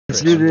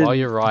While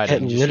you're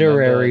writing, just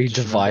literary remember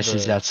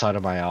devices outside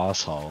of my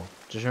asshole.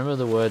 Just remember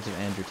the words of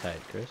Andrew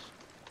Tate, Chris.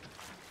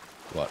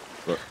 What?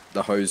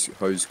 The hose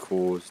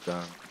caused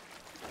The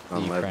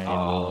Ukrainian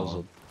wars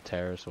or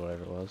terrorists or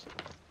whatever it was.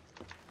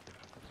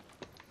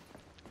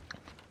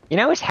 You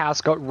know his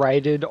house got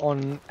raided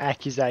on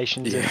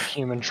accusations of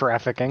human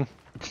trafficking.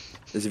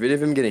 There's a video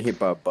of him getting hit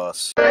by a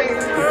bus. There,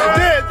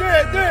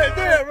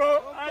 bro.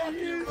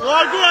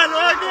 Walk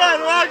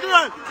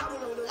on.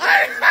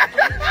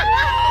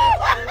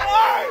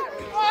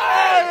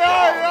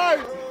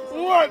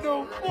 What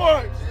the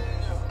fuck?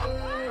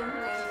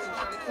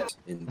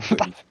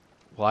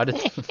 Why did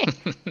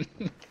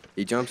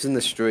He jumps in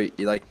the street.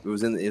 He like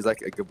was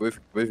like a group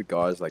of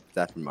guys like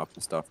dapping him up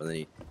and stuff, and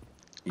then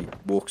he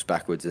walks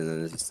backwards, and then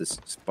there's this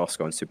bus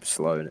going super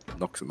slow, and it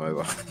knocks him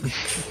over.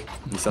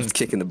 He starts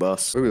kicking the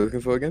bus. What are we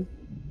looking for again?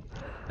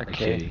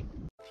 Okay.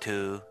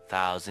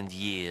 2,000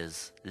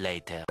 years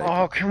later.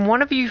 Oh, can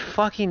one of you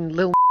fucking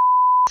little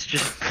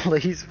just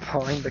please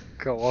find the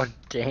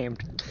goddamn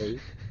key?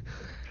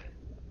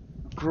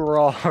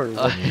 Grow.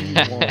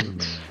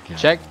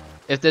 Check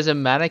if there's a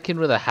mannequin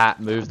with a hat,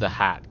 move the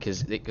hat,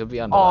 because it could be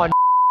under. Oh,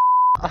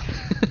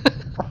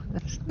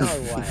 there's no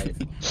way.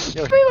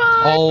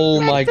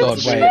 Oh my god,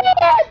 wait.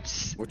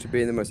 What would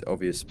be in the most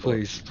obvious spot?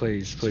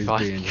 Please be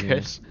in here.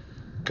 Chris.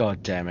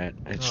 God damn it,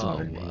 it's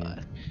not in here.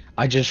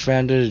 I just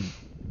found a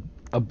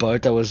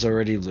boat that was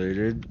already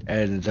looted,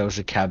 and there was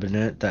a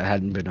cabinet that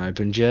hadn't been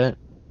opened yet.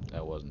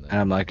 That wasn't there.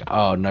 And I'm like,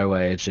 oh, no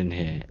way it's in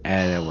here.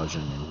 And it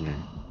wasn't in here.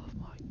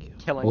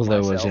 Killing All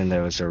there myself.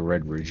 there was a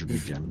red ruby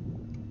gem.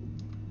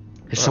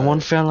 Has someone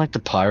found like the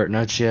pirate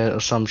notes yet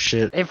or some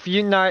shit? If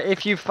you know,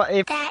 if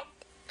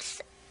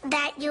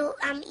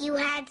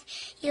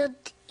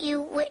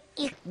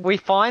we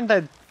find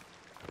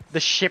the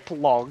ship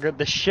log.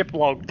 The ship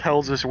log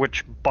tells us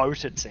which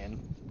boat it's in.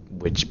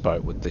 Which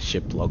boat would the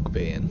ship log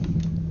be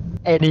in?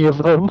 Any of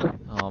them.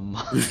 Oh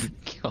my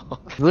god.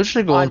 I've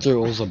literally gone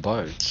through all the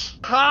boats.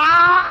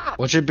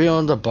 What should be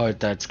on the boat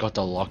that's got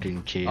the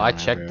locking key? I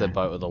checked the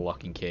boat with a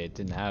locking key. It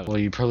didn't have it. Well,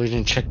 you probably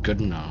didn't check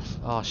good enough.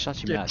 Oh,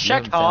 shut your mouth. You Check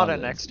haven't found harder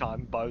it. next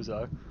time,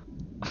 bozo.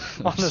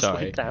 I'm Honestly,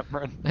 sorry.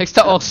 Cameron. Next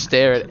time I'll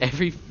stare at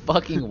every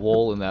fucking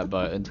wall in that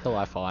boat until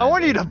I find it. I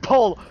want you to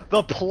pull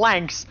the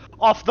planks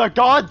off the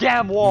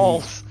goddamn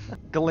walls.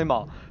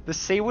 Glimmer. The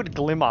Seaward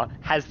Glimmer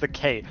has the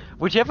key.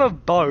 Whichever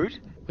boat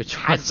Which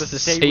has one's the the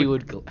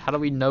Seaward... Seaward? How do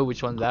we know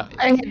which one's that?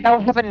 They'll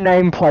have a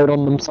nameplate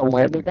on them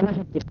somewhere. They're gonna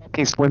have to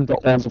fucking swim to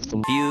all of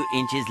them. Few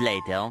inches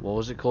later. What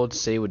was it called?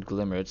 Seaward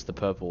Glimmer. It's the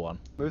purple one.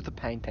 Move the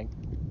painting.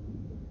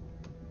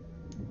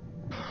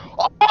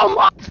 Oh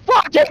my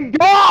fucking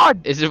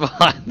god! Is it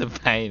behind the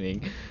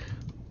painting?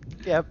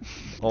 Yep.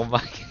 Oh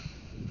my.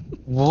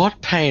 What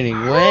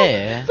painting?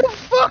 Where? The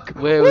fuck?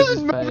 Where was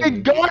Who's this moving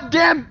painting?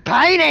 goddamn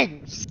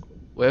paintings?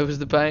 Where was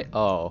the paint?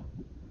 Oh.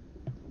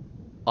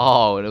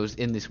 Oh, and it was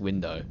in this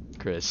window,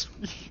 Chris.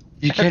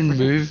 You can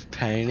move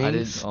paintings? I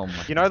didn't. Oh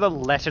my. You know the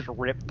let it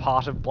rip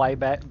part of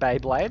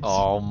Beyblades?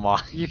 Oh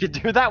my. You could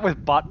do that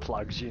with butt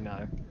plugs, you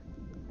know.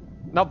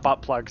 Not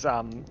butt plugs,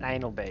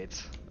 anal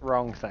beads.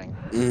 Wrong thing.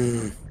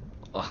 You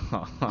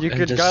And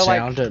could the go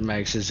sound like, it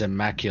makes is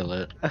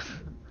immaculate.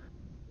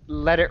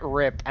 let it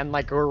rip, and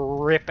like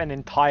rip an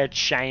entire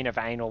chain of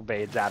anal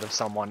beads out of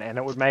someone, and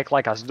it would make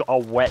like a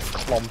wet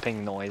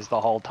clomping noise the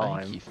whole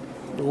time.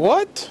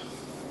 What?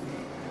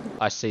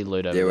 I see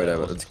loot over Yeah, there.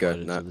 whatever. It wasn't Let's go.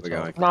 floated No, to the we're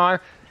top. going. No.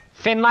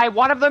 Finlay,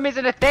 one of them is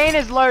an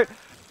Athena's loot!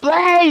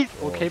 Please!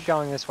 We'll keep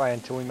going this way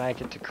until we make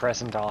it to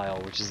Crescent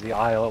Isle, which is the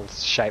isle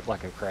shaped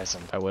like a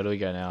crescent. Alright, where do we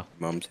go now?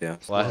 Mum's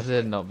house. Why has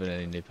there not been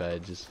any new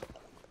pages?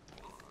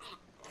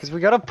 Because we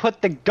gotta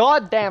put the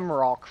goddamn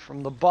rock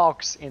from the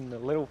box in the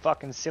little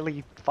fucking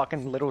silly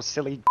fucking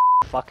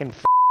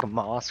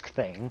mask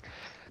thing.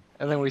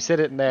 And then we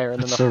sit it in there,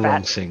 and That's then the the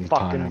wrong fat thing,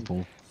 fucking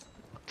pineapple.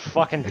 It's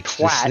this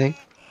twat thing?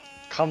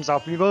 comes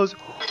up and he goes,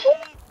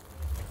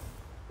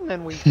 and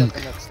then we get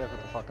the next step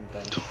of the fucking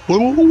thing.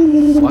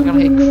 Why can't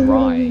I hear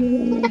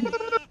crying?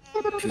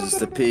 Because it's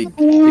the pig.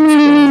 Pig's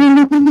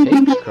crying.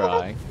 Pig's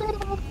crying?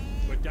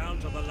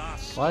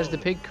 Why is the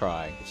pig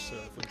crying?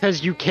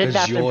 Because you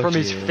kidnapped him you're from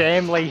his here.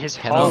 family, his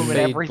Cannot home, and feed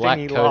everything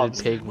he black-coated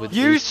loves. pig with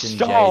You Eastern jade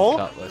stole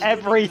cutlass.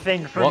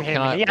 everything from What him,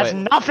 can and I- he has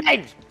wait.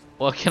 nothing!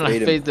 What can I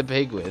Feed him. feed the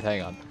pig with?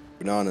 Hang on.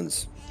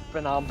 Bananas.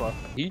 Banamba.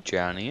 You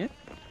drowning it?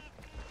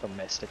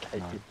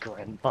 Domesticated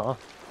grandma.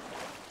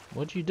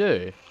 What'd you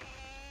do?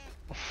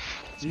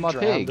 It's my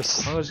drowned pig.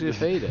 the- I was gonna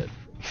feed it.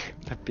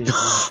 The piggy.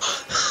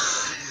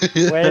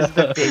 Where's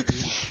the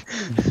piggy?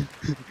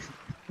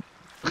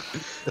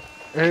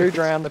 Who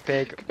drowned the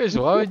pig? Chris,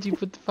 why would you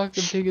put the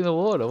fucking pig in the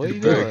water? What are you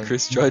Bro, doing?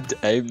 Chris tried to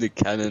aim the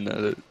cannon at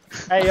it.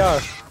 Hey yo,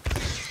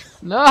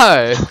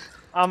 No!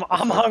 I'm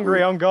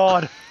hungry on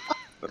God.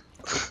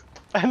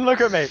 And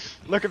look at me,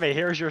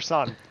 here's your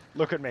son.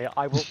 Look at me,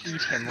 I will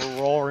eat him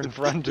raw in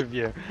front of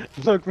you.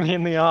 Look me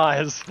in the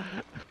eyes.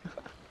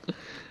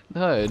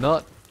 No,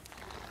 not,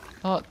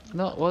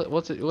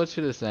 what's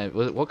his name?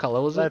 What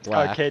color was it? Let's go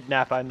Black.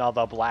 kidnap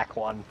another black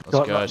one.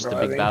 Let's go, it's the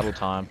big battle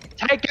time.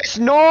 Take us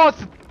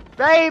north,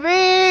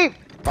 baby!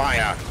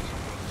 Fire!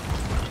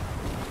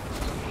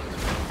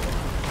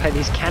 Hey,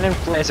 these cannon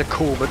flares are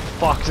cool, but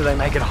fuck, do they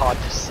make it hard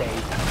to see.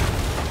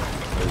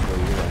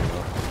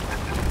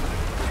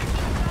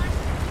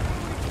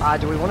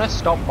 Do we want to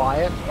stop by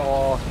it,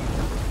 or...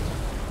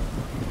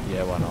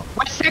 Yeah, why not?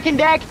 Wait, second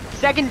deck!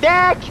 Second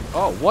deck!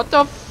 Oh, what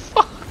the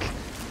fuck?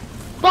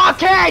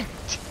 Fuck it!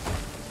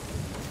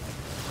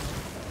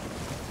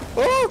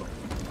 Oh!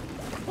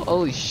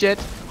 Holy shit.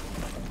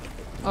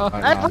 Oh,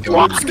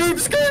 Everyone! Scoop,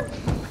 scoop!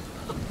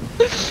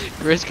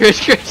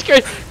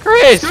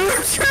 Chris!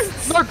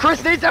 No,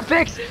 Chris needs a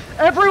fix!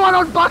 Everyone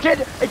on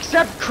bucket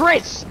except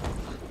Chris!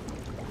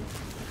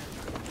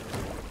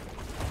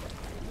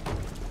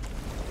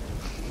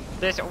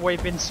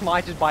 We've been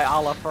smited by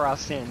Allah for our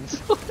sins.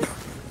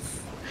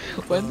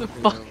 When the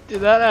fuck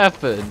did that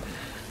happen?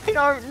 I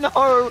don't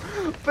know,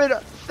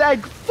 but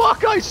thank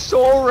fuck I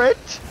saw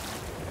it!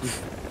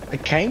 I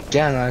came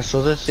down and I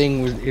saw the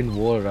thing was in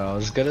water. I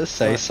was gonna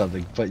say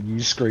something, but you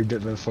screamed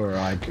it before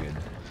I could.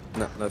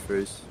 No, no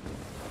freeze.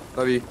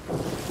 Love you.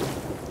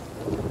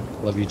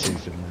 Love you too,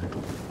 Finlay.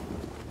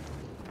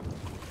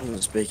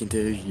 I'm speaking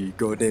to you,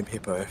 goddamn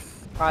hippo.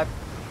 Alright,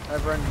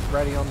 everyone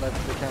ready on the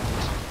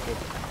cameras. Good.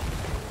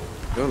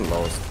 You're on the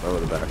lower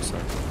the back, so.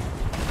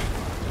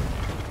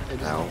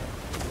 Ow. I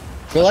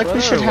feel like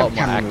we should a have lot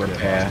more cannon active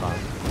repair. last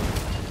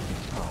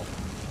time.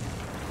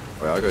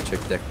 Wait, I'll go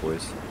check deck,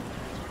 boys.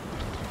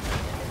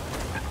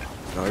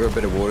 No, I got a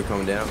bit of water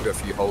coming down. We've got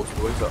a few holes,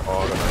 boys. Oh,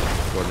 I don't know.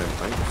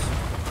 Goddamn tanks.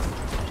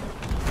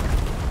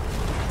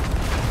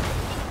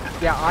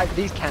 Yeah,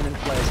 these cannon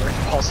flares are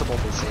impossible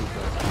to see.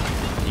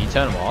 Can you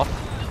turn them off?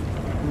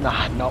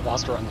 Nah, not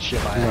whilst we're on the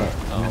ship.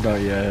 No,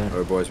 yeah.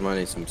 Alright, boys, might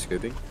need some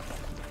scooping.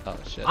 Oh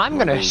shit. I'm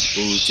gonna Bull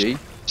G.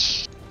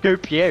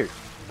 scoop you.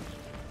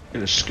 I'm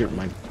gonna scoop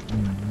my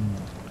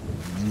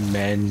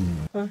men.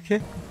 Okay.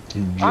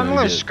 I'm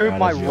gonna scoop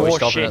my Are we raw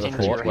stopping shit at the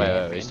into fort? your Wait,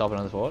 hand. are we stopping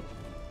at the fort?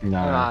 No,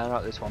 Nah,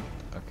 not this one.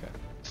 Okay.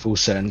 full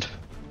send.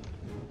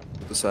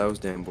 Put the sails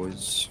down,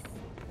 boys.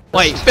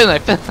 Wait, Finlay,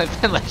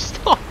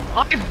 stop!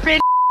 I've been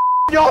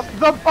off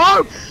the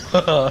boat!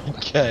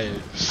 Okay.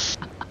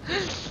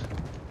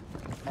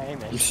 Hey,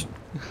 man.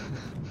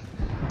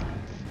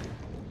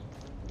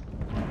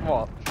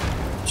 What?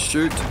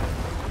 Shoot!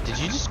 Did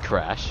you just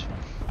crash?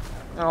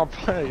 Oh,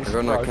 please. I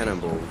got no bro.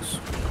 cannonballs.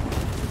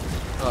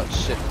 Oh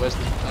shit, where's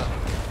the...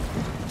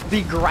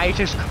 The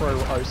greatest crew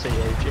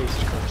OCE,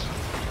 Jesus Christ.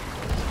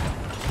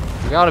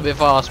 We're going a bit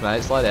fast,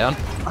 mate, slow down.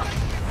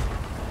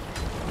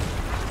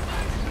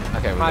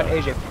 Okay, we're Right, going.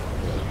 Egypt.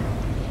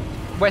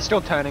 We're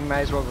still turning,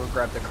 may as well go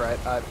grab the crate.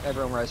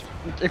 Everyone raise.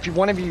 If you,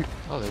 one of you...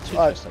 Oh, they're two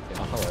just like that.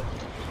 Oh, hello.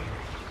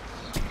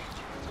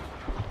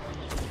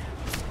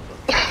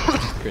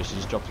 Chris, you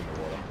just dropped in the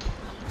water.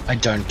 I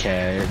don't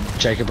care.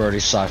 Jacob already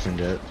siphoned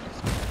it.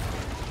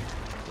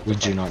 We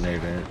do not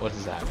need it. What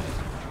does that mean?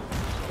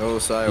 Another He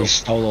sail.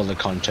 stole all the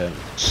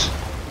contents.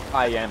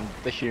 I am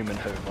the human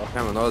Hoover.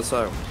 Come on, another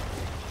sail.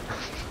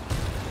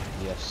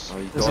 Yes. Oh,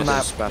 you Isn't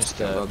guys that- are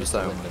spastic. Another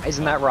sail. Linden.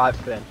 Isn't that right,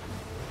 Finn?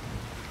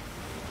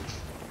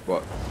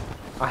 What?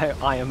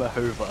 I am a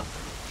Hoover.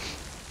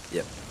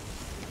 Yep.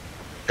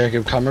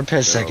 Jacob, come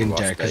repair second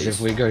lost deck, because base.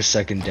 if we go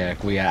second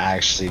deck, we are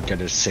actually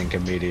gonna sink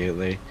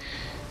immediately.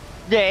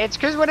 Yeah, it's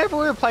because whenever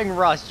we were playing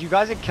Rust, you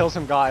guys would kill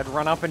some guy, I'd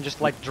run up and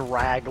just like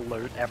drag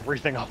loot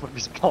everything off of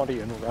his body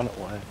and run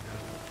away.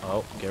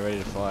 Oh, get ready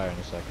to fire in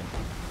a second.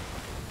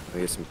 I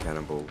get some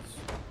cannonballs.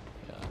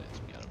 Yeah, I need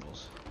some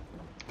cannibals.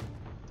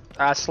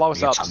 Slow us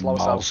Get up, some slow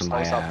us up, balls in slow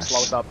my us up, ass. slow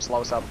us up,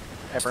 slow us up.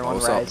 Everyone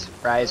Slow us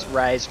raise,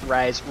 raise,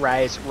 raise,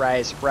 raise, raise,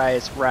 raise,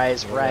 raise,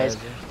 raise, raise,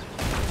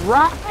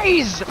 What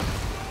raise!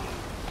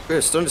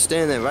 Chris, don't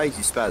stand there, raise,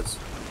 you spaz.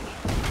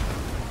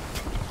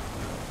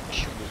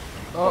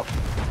 Oh,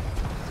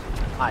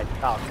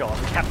 Oh god,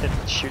 we have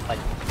to shoot like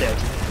 30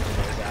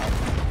 engineers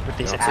out with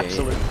these Not seeing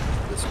absolute...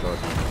 anything. This guy's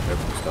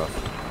purple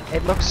stuff.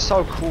 It looks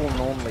so cool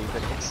normally,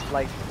 but it's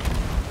like...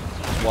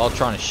 while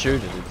trying to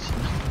shoot it, it's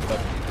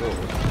fucking cool.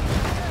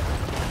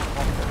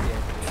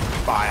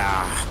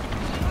 Fire!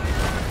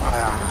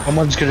 Fire!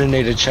 Someone's gonna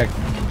need to check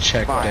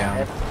Fire.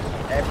 down.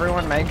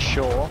 Everyone make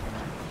sure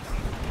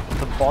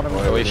the bottom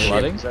of Are we the ship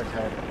flooding? is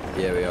okay.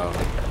 Yeah, we are.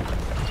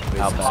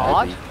 How It's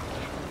bad? heavy.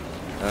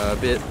 A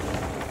bit.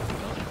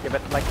 Yeah,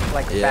 but like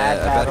Yeah,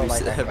 bad or about like...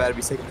 to be, okay. about to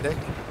be second deck.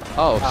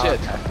 Oh, Oh, shit.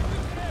 okay.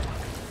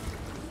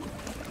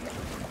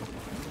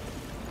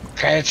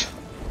 Cat.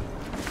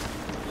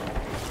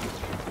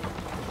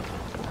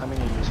 How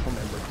many useful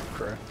members of the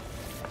crew?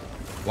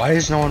 Why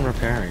is no one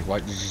repairing?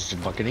 What, is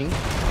just bucketing?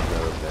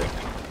 Another deck.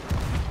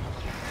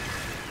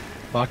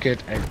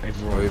 Bucket, Oh,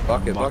 everyone.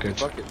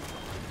 bucket.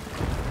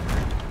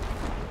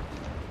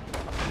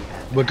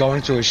 We're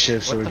going to a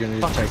ship, so What we're the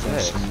gonna fuck take is on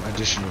this? some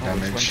additional Oh, it's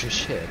went damage. to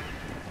shit.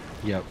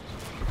 Yep.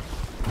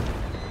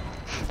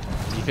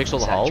 Did you fix all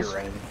the holes?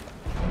 Exaggerating.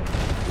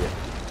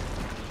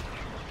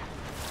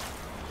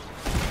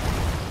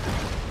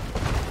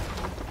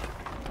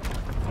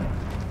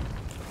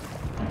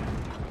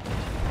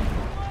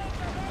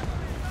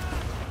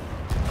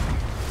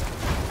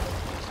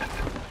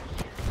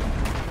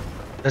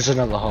 There's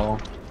another hole.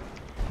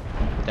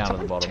 down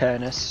to the bottom.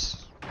 Turnus.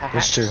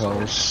 There's 2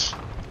 holes.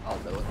 I'll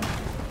do it.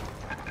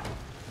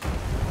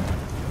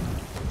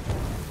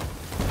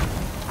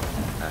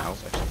 Ow.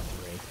 It's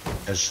actually 3.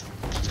 There's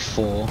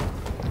 4.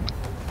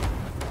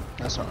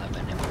 That's not that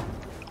many.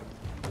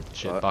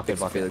 Shit, Right, bucket,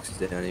 bucket. Felix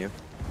is down here.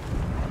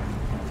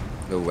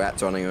 Little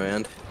rats running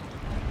around.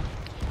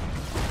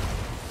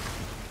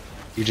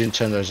 You didn't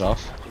turn those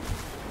off?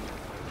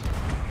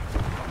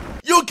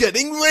 You're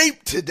getting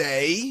raped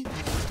today.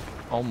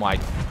 Oh my,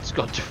 it's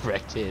got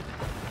directed.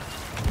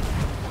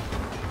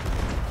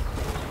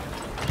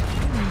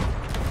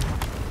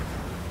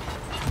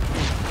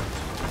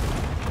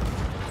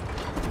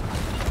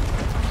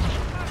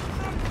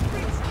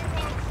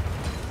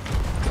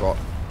 Right.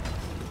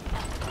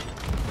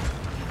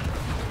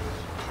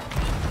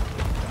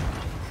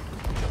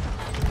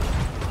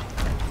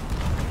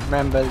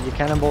 Remember, your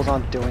cannonballs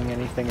aren't doing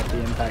anything if the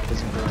impact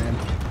isn't going in.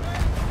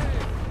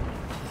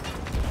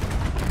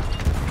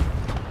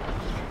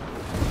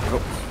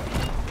 Oh.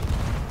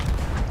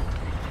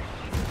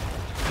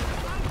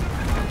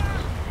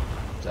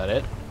 Is that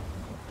it?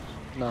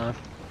 No.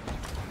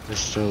 There's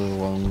still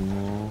 1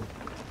 more.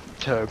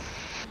 2.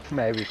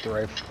 Maybe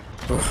 3.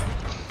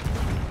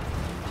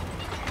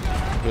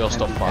 We all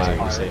stopped firing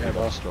to fire see if we ever.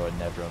 got destroyed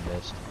and everyone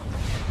missed.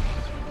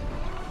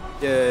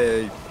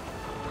 Yay.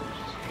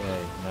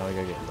 Okay, now we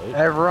go get loot.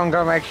 Everyone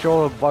go make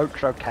sure the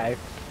boat's okay.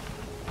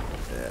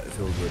 Yeah, it's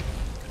all good.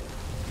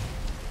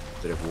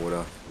 Bit of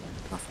water.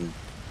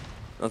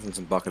 Nothing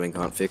some bucketing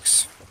can't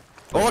fix.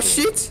 Oh Okay.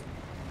 shit!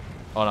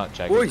 Oh no,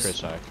 Jake, Boys. Chris,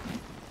 sorry.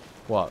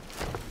 What?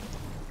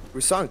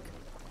 We sunk.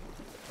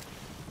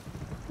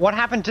 What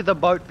happened to the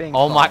boat being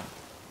Oh my... fine?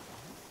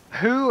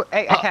 Who?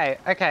 Okay,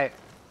 okay.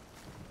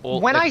 Well,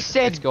 When I it's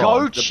said gone.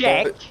 go The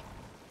check, boat-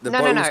 The No,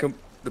 boat no, was no.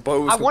 the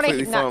boat was I want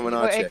completely to. fine when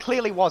I it checked.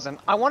 clearly wasn't.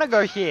 I want to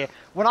go here.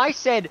 When I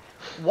said,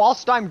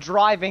 whilst I'm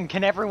driving,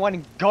 can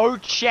everyone go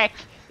check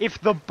if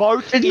the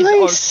boat is Finlay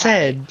okay?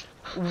 said.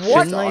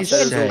 What Finlay went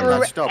said- through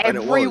patched up, and it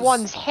was.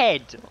 everyone's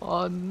head?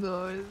 Oh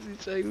no,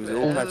 it's It was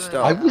all patched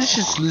I up. was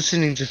just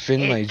listening to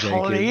Finlay, It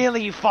Jacob.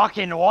 clearly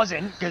fucking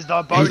wasn't, because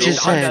the He boat was just is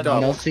all said patched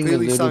up. nothing a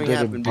Clearly little something bit of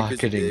happened because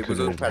bucketing it was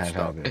all could have patched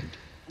up. happened.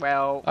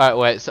 Well, Alright,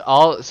 wait,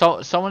 so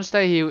someone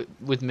stay here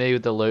with me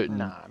with the loot and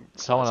Nah,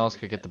 someone closing else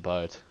could get the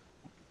boat.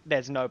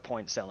 there's no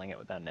point selling it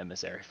without an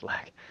emissary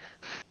flag.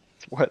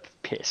 It's worth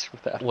piss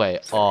without. Wait, an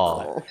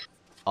emissary flag.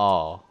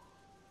 oh.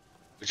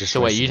 We're just So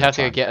wait, wasting you'd our have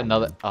to time. get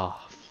another...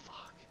 Oh,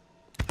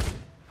 fuck.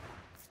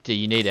 Do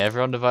you need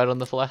everyone to vote on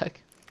the flag?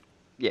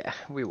 Yeah,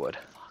 we would.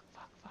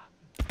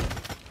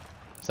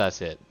 So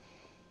that's it.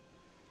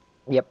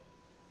 Yep.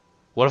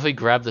 What if we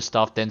grab the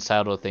stuff, then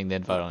sail to a thing,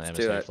 then vote on the Let's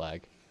do emissary it.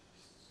 flag?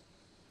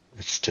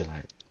 It's too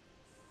late.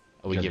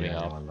 Are we You're the giving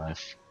only up? one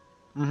left.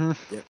 Mm-hmm. Yep.